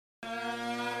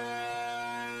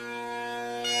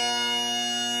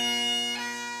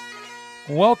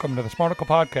Welcome to the Smarticle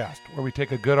Podcast, where we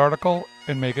take a good article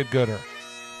and make it gooder.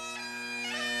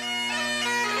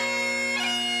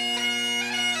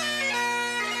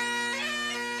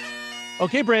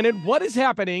 Okay, Brandon, what is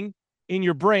happening in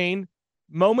your brain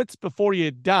moments before you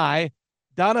die?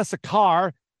 Donna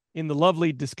Sakar in the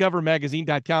lovely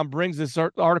discovermagazine.com brings this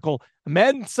article, a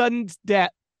man's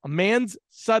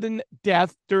sudden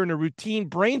death during a routine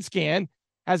brain scan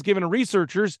has given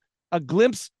researchers a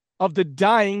glimpse of the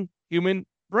dying human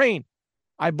brain.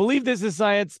 I believe this is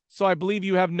science, so I believe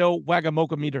you have no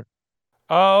wagamoka-meter.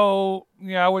 Oh,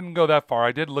 yeah, I wouldn't go that far.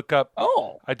 I did look up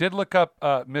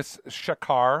Miss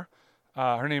Shakar.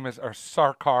 Her name is, or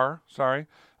Sarkar, sorry.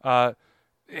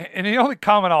 And the only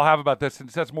comment I'll have about this, and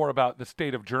it says more about the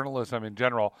state of journalism in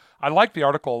general, I liked the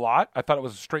article a lot. I thought it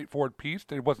was a straightforward piece.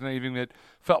 It wasn't anything that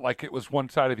felt like it was one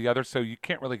side or the other, so you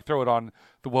can't really throw it on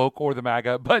the woke or the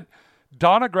MAGA. But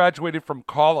Donna graduated from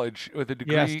college with a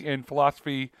degree in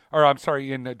philosophy, or I'm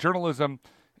sorry, in journalism,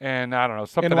 and I don't know,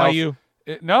 something NYU.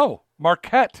 else. No,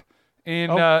 Marquette in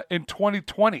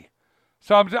 2020.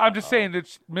 So I'm just saying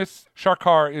that Miss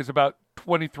Sharkar is about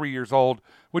 23 years old,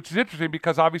 which is interesting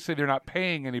because obviously they're not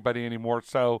paying anybody anymore.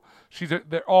 So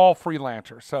they're all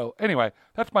freelancers. So anyway,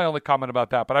 that's my only comment about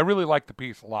that. But I really like the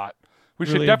piece a lot. We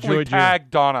should definitely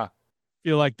tag Donna.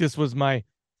 Feel like this was my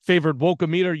favorite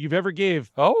woke-o-meter you've ever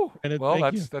gave. Oh, well,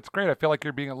 that's great. I feel like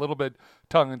you're being a little bit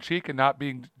tongue-in-cheek and not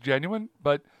being genuine,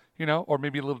 but or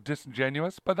maybe a little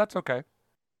disingenuous, but that's okay.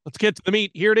 Let's get to the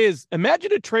meat. Here it is.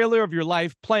 Imagine a trailer of your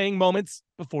life playing moments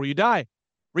before you die.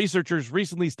 Researchers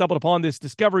recently stumbled upon this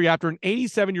discovery after an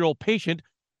 87-year-old patient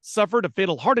suffered a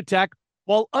fatal heart attack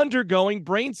while undergoing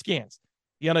brain scans.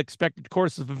 The unexpected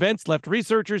course of events left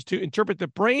researchers to interpret the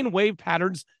brain wave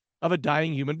patterns of a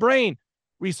dying human brain.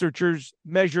 Researchers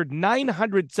measured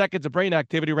 900 seconds of brain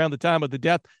activity around the time of the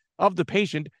death of the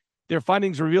patient. Their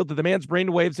findings revealed that the man's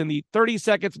brain waves in the 30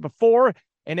 seconds before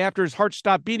and after his heart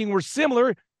stopped beating were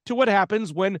similar to what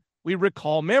happens when we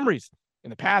recall memories.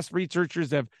 In the past,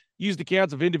 researchers have used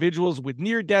accounts of individuals with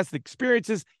near-death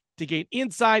experiences to gain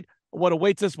insight on what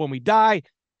awaits us when we die.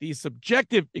 These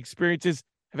subjective experiences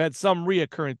have had some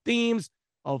recurrent themes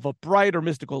of a bright or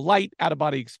mystical light,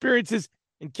 out-of-body experiences,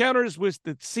 encounters with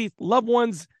deceased loved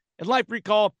ones, and life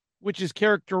recall, which is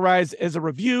characterized as a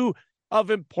review of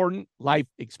important life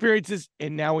experiences.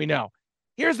 And now we know.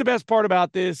 Here's the best part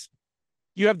about this.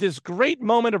 You have this great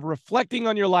moment of reflecting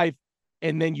on your life,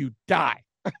 and then you die.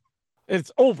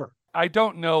 It's over. I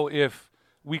don't know if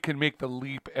we can make the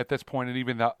leap at this point, and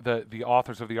even the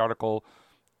authors of the article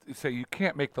say you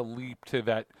can't make the leap to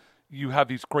that you have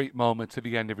these great moments at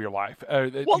the end of your life.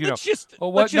 Let's just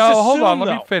hold assume, on,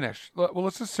 let me finish. Well,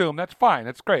 let's assume. That's fine.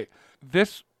 That's great.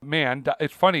 This man,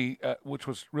 it's funny, which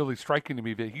was really striking to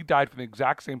me, that he died from the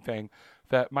exact same thing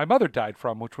that my mother died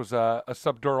from, which was a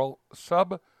subdural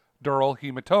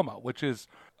hematoma, which is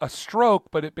a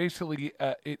stroke, but it basically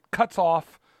it cuts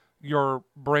off your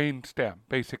brain stem,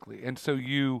 basically. And so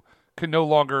you can no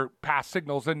longer pass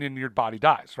signals and then your body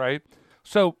dies, right?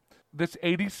 So this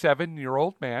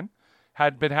 87-year-old man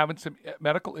had been having some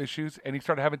medical issues, and he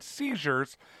started having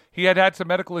seizures. He had some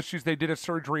medical issues. They did a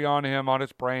surgery on him, on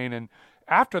his brain, and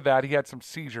after that, he had some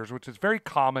seizures, which is very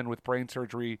common with brain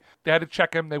surgery. They had to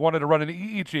check him. They wanted to run an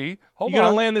EEG. You going to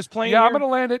land this plane? Yeah, here? I'm going to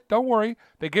land it. Don't worry.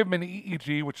 They gave him an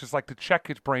EEG, which is like to check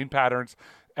his brain patterns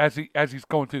as he's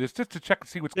going through this, just to check and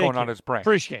see what's going on in his brain.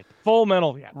 Appreciate it. Full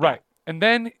mental. Yeah. Right. And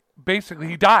then basically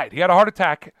he died. He had a heart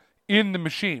attack in the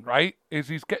machine, right, as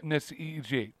he's getting this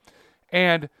EEG.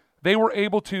 And they were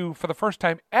able to, for the first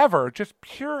time ever, just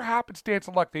pure happenstance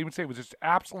and luck. They even say it was just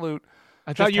absolute.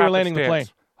 I thought you were landing the plane.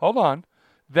 Hold on.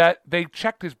 That they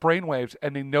checked his brainwaves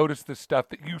and they noticed the stuff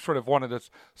that you sort of wanted to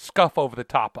scuff over the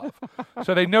top of.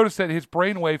 So they noticed that his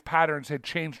brainwave patterns had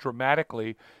changed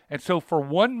dramatically. And so for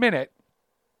 1 minute.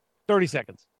 30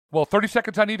 seconds. Well, 30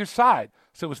 seconds on either side.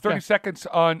 So it was 30 seconds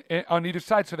on either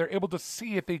side. So they're able to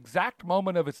see at the exact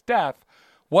moment of his death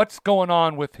what's going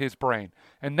on with his brain.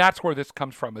 And that's where this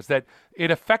comes from, is that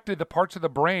it affected the parts of the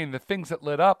brain, the things that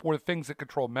lit up were the things that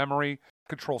control memory,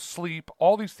 control sleep,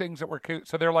 all these things that were.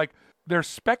 So they're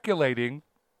speculating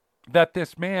that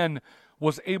this man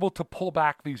was able to pull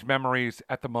back these memories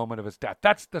at the moment of his death.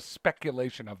 That's the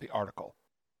speculation of the article.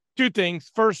 Two things.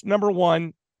 First, number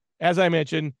one, as I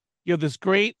mentioned, you have this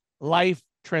great life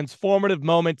transformative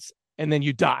moments, and then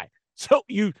you die. So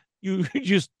you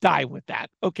just die with that.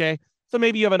 Okay. So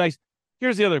maybe you have a nice,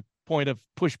 here's the other point of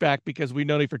pushback, because we've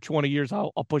known you for 20 years.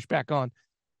 I'll push back on.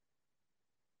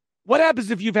 What happens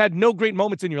if you've had no great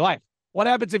moments in your life? What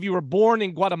happens if you were born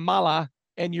in Guatemala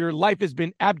and your life has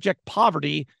been abject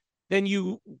poverty, then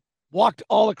you walked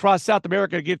all across South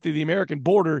America to get to the American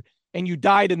border, and you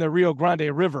died in the Rio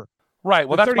Grande River. Right.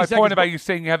 Well, that's my point about you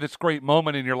saying you have this great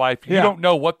moment in your life. You don't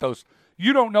know what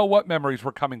you don't know what memories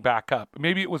were coming back up.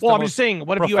 Maybe it was. Well, I'm just saying,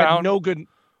 what if you had no good? If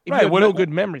you had no good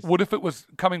memories. What if it was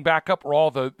coming back up were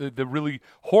all the really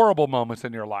horrible moments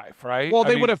in your life, right? Well,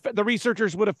 the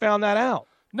researchers would have found that out.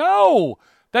 No.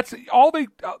 That's all they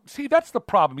see. That's the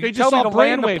problem. They just saw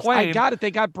brainwaves. I got it.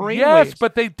 They got brainwaves. Yes,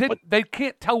 but they didn't. They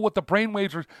can't tell what the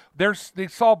brainwaves were. They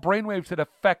saw brainwaves that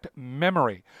affect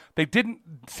memory. They didn't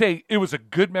say it was a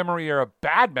good memory or a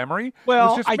bad memory. Well, it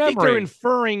was just I memory. think they're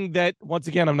inferring that. Once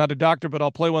again, I'm not a doctor, but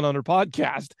I'll play one on their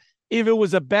podcast. If it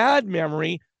was a bad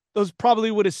memory, those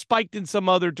probably would have spiked in some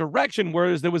other direction.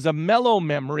 Whereas there was a mellow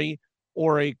memory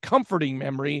or a comforting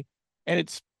memory, and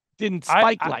it's didn't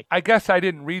spike I guess I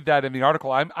didn't read that in the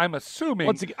article. I'm assuming.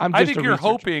 I think you're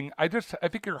hoping. I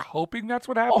think you're hoping that's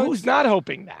what happens. Oh, who's not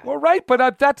hoping that? Well, right,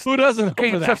 but that's who doesn't.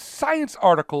 Okay, it's a science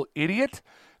article, idiot.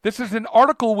 This is an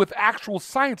article with actual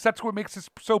science. That's what makes this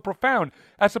so profound,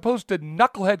 as opposed to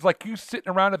knuckleheads like you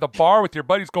sitting around at the bar with your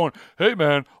buddies going, "Hey,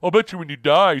 man, I'll bet you when you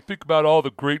die, you think about all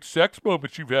the great sex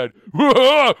moments you've had."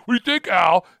 What do you think,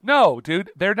 Al? No,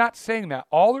 dude, they're not saying that.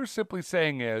 All they're simply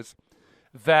saying is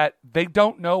that they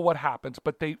don't know what happens,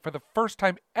 but they, for the first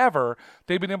time ever,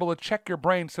 they've been able to check your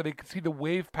brain so they can see the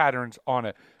wave patterns on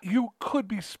it. You could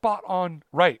be spot on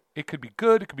right. It could be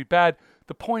good, it could be bad.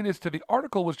 The point is, to the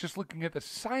article was just looking at the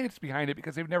science behind it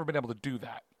because they've never been able to do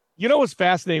that. You know what's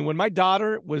fascinating? When my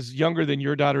daughter was younger than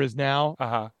your daughter is now,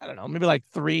 I don't know, maybe like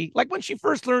 3, like when she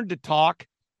first learned to talk,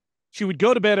 she would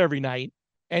go to bed every night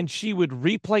and she would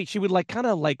replay, she would like kind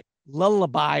of like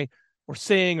lullaby or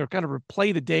sing or kind of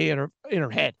replay the day in her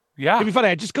head. Yeah. It'd be funny.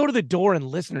 I'd just go to the door and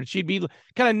listen, and she'd be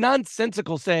kind of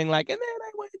nonsensical saying like, and then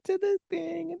I went to the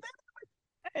thing, and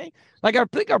then I went to like, I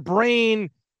think our brain,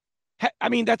 I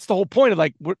mean, that's the whole point of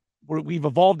like, we've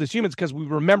evolved as humans because we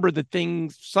remember the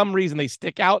things, some reason they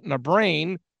stick out in our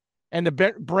brain, and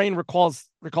the brain recalls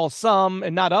some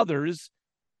and not others.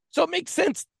 So it makes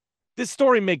sense. This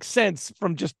story makes sense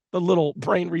from just the little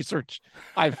brain research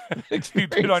I've experienced. You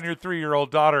did on your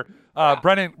 3-year-old daughter.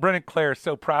 Brennan Clare is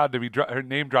so proud to be her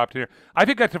name dropped here. I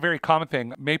think that's a very common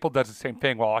thing. Maple does the same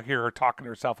thing. While I hear her talking to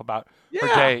herself about her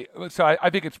day. So I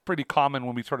think it's pretty common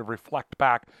when we sort of reflect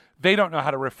back. They don't know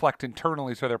how to reflect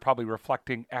internally, so they're probably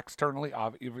reflecting externally,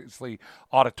 obviously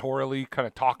auditorily, kind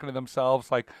of talking to themselves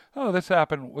like, oh, this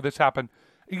happened, this happened.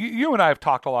 You and I have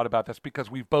talked a lot about this because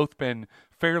we've both been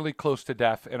fairly close to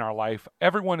death in our life.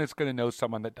 Everyone is going to know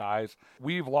someone that dies.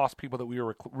 We've lost people that we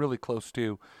were really close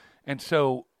to. And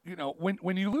so, you know,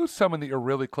 when you lose someone that you're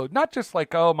really close, not just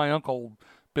like, oh, my Uncle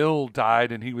Bill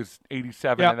died and he was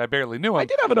 87 and I barely knew him. I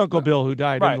did have an Uncle Bill who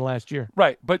died in the last year.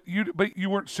 Right. But you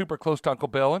weren't super close to Uncle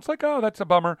Bill. And it's like, oh, that's a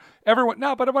bummer.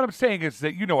 But what I'm saying is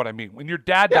that you know what I mean. When your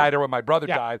dad died or when my brother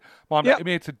died, Mom, I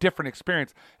mean, it's a different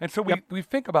experience. And so we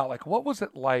think about like, what was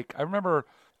it like? I remember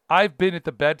I've been at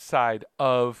the bedside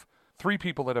of 3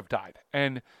 people that have died.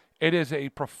 And it is a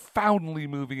profoundly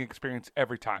moving experience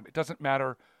every time. It doesn't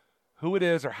matter who it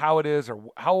is or how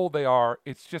old they are.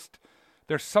 It's just,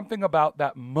 there's something about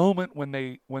that moment when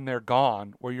they're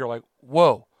gone where you're like,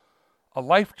 whoa, a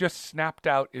life just snapped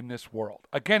out in this world.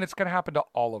 Again, it's going to happen to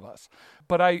all of us.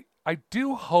 But I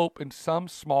do hope in some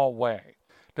small way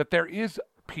that there is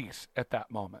peace at that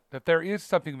moment, that there is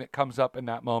something that comes up in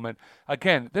that moment.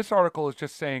 Again, this article is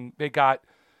just saying they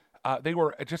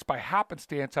were just by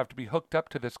happenstance have to be hooked up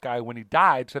to this guy when he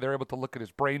died, so they're able to look at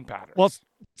his brain patterns. Well,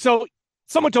 so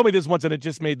someone told me this once, and it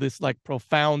just made this like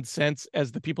profound sense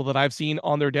as the people that I've seen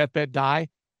on their deathbed die.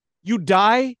 You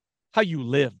die how you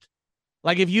lived.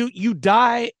 Like if you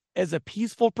die as a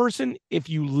peaceful person, if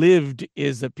you lived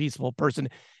as a peaceful person,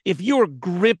 if you're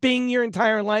gripping your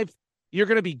entire life, you're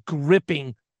going to be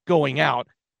gripping going out.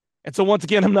 And so once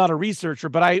again, I'm not a researcher,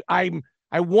 but I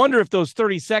wonder if those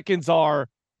 30 seconds are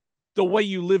the way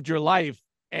you lived your life,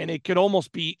 and it could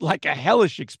almost be like a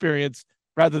hellish experience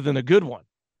rather than a good one.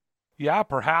 Yeah,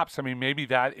 perhaps. I mean, maybe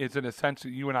that is in a sense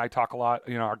that you and I talk a lot,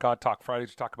 you know, our God Talk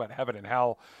Fridays, talk about heaven and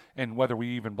hell and whether we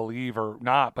even believe or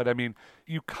not. But I mean,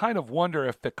 you kind of wonder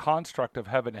if the construct of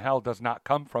heaven and hell does not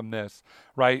come from this,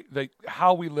 right? Like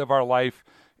how we live our life,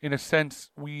 in a sense,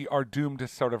 we are doomed to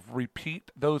sort of repeat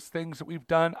those things that we've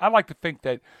done. I like to think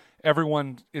that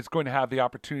everyone is going to have the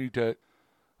opportunity to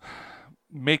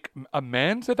make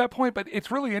amends at that point, but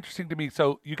it's really interesting to me.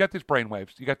 So you got these brain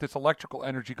waves, you got this electrical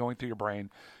energy going through your brain,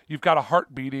 you've got a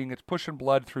heart beating, it's pushing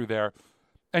blood through there,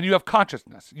 and you have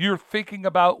consciousness. You're thinking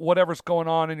about whatever's going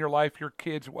on in your life, your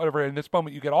kids, whatever. In this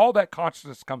moment, you get all that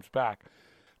consciousness comes back.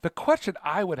 The question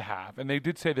I would have, and they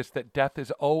did say this, that death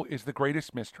is the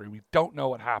greatest mystery. We don't know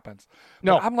what happens.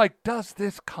 No. But I'm like, does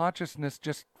this consciousness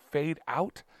just fade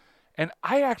out? And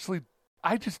I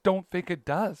just don't think it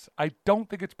does. I don't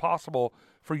think it's possible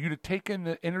for you to take in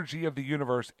the energy of the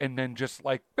universe and then just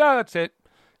like, that's it.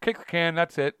 Kick the can,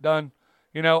 that's it, done.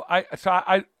 You know,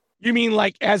 You mean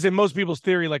like, as in most people's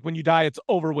theory, like when you die, it's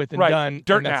over with and right, done.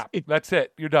 dirt and nap. That's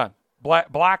it. You're done.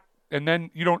 Black, and then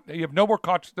you have no more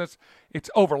consciousness. It's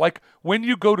over. Like when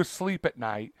you go to sleep at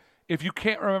night, if you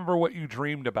can't remember what you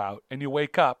dreamed about and you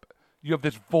wake up, you have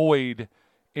this void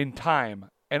in time.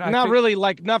 And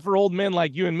not for old men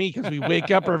like you and me, because we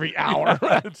wake up every hour.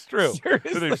 Yeah, that's true.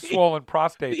 They've swollen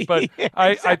prostates. But Yeah, I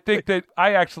exactly. think that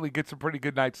I actually get some pretty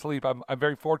good night's sleep. I'm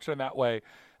very fortunate in that way.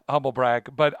 Humble brag.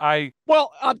 But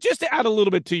just to add a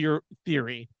little bit to your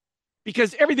theory,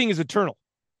 because everything is eternal.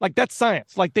 Like that's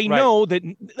science. Like they Right. know that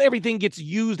everything gets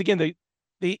used again.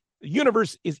 The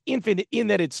universe is infinite in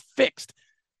that it's fixed.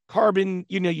 Carbon,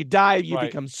 you die, you Right.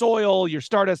 become soil, you're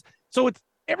stardust. So it's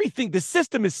everything. The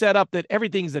system is set up that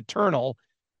everything's eternal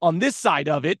on this side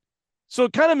of it. So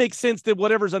it kind of makes sense that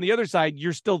whatever's on the other side,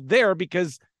 you're still there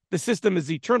because the system is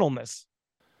eternalness.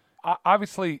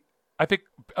 obviously, I think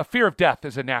a fear of death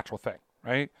is a natural thing,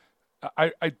 right?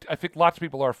 I think lots of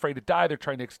people are afraid to die. They're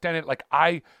trying to extend it. Like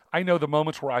I know the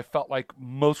moments where I felt like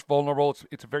most vulnerable.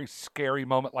 It's a very scary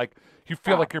moment. Like you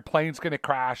feel like your plane's going to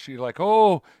crash. You're like,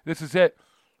 oh, this is it.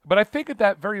 But I think at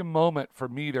that very moment for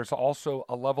me, there's also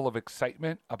a level of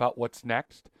excitement about what's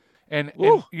next. And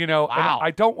Wow. and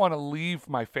I don't want to leave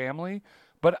my family,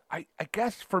 but I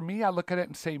guess for me, I look at it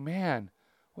and say, man,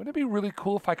 wouldn't it be really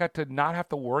cool if I got to not have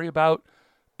to worry about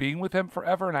being with him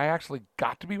forever and I actually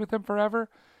got to be with him forever?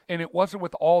 And it wasn't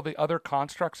with all the other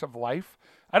constructs of life.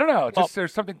 I don't know.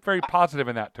 There's something very positive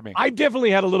in that to me. I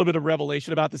definitely had a little bit of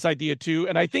revelation about this idea too.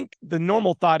 And I think the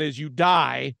normal thought is you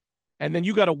die and then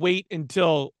you got to wait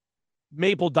until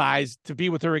Maple dies to be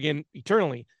with her again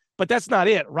eternally. But that's not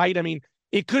it, right? I mean,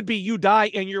 it could be you die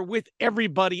and you're with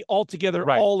everybody all together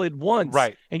Right. all at once.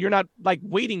 Right. And you're not like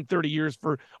waiting 30 years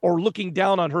or looking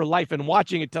down on her life and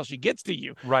watching until she gets to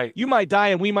you. Right. You might die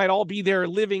and we might all be there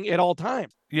living at all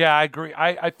times. Yeah, I agree.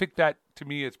 I think that to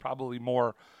me is probably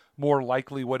more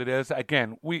likely what it is.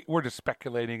 Again, we're just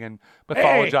speculating and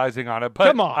mythologizing on it. But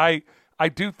come on. I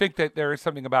do think that there is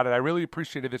something about it. I really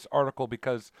appreciated this article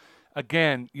because,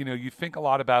 again, you think a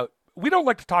lot about. We don't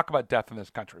like to talk about death in this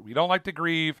country. We don't like to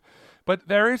grieve, but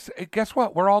there is. Guess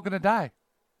what? We're all going to die,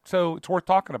 so it's worth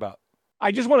talking about.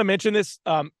 I just want to mention this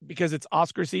because it's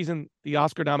Oscar season. The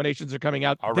Oscar nominations are coming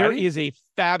out. Already? There is a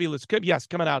fabulous,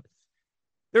 coming out.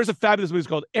 There's a fabulous movie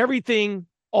called Everything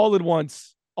All at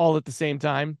Once, All at the Same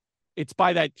Time. It's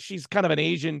by she's kind of an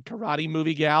Asian karate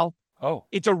movie gal. Oh,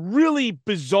 It's a really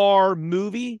bizarre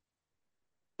movie,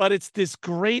 but it's this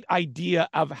great idea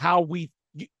of how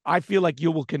I feel like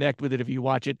you will connect with it if you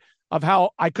watch it, of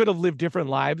how I could have lived different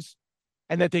lives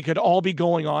and that they could all be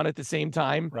going on at the same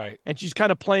time. right. And she's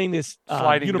kind of playing this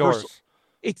Sliding universal.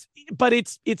 doors.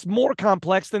 It's more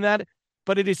complex than that,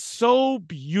 but it is so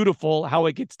beautiful how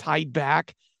it gets tied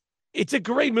back. It's a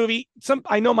great movie.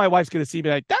 I know my wife's going to see me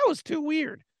like, that was too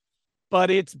weird, but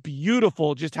it's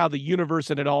beautiful just how the universe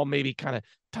and it all maybe kind of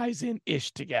ties in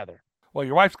ish together. Well,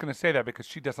 your wife's going to say that because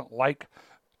she doesn't like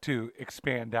to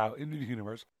expand out into the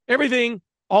universe. Everything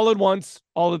all at once,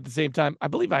 all at the same time. I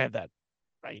believe I have that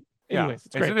right. Anyways,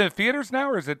 it's Is great. it in theaters now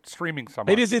or is it streaming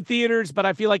somewhere? It is in theaters, but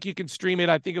I feel like you can stream it.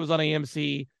 I think it was on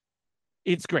AMC.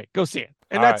 It's great. Go see it.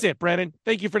 And All that's it, Brandon.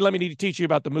 Thank you for letting me teach you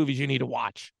about the movies you need to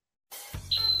watch.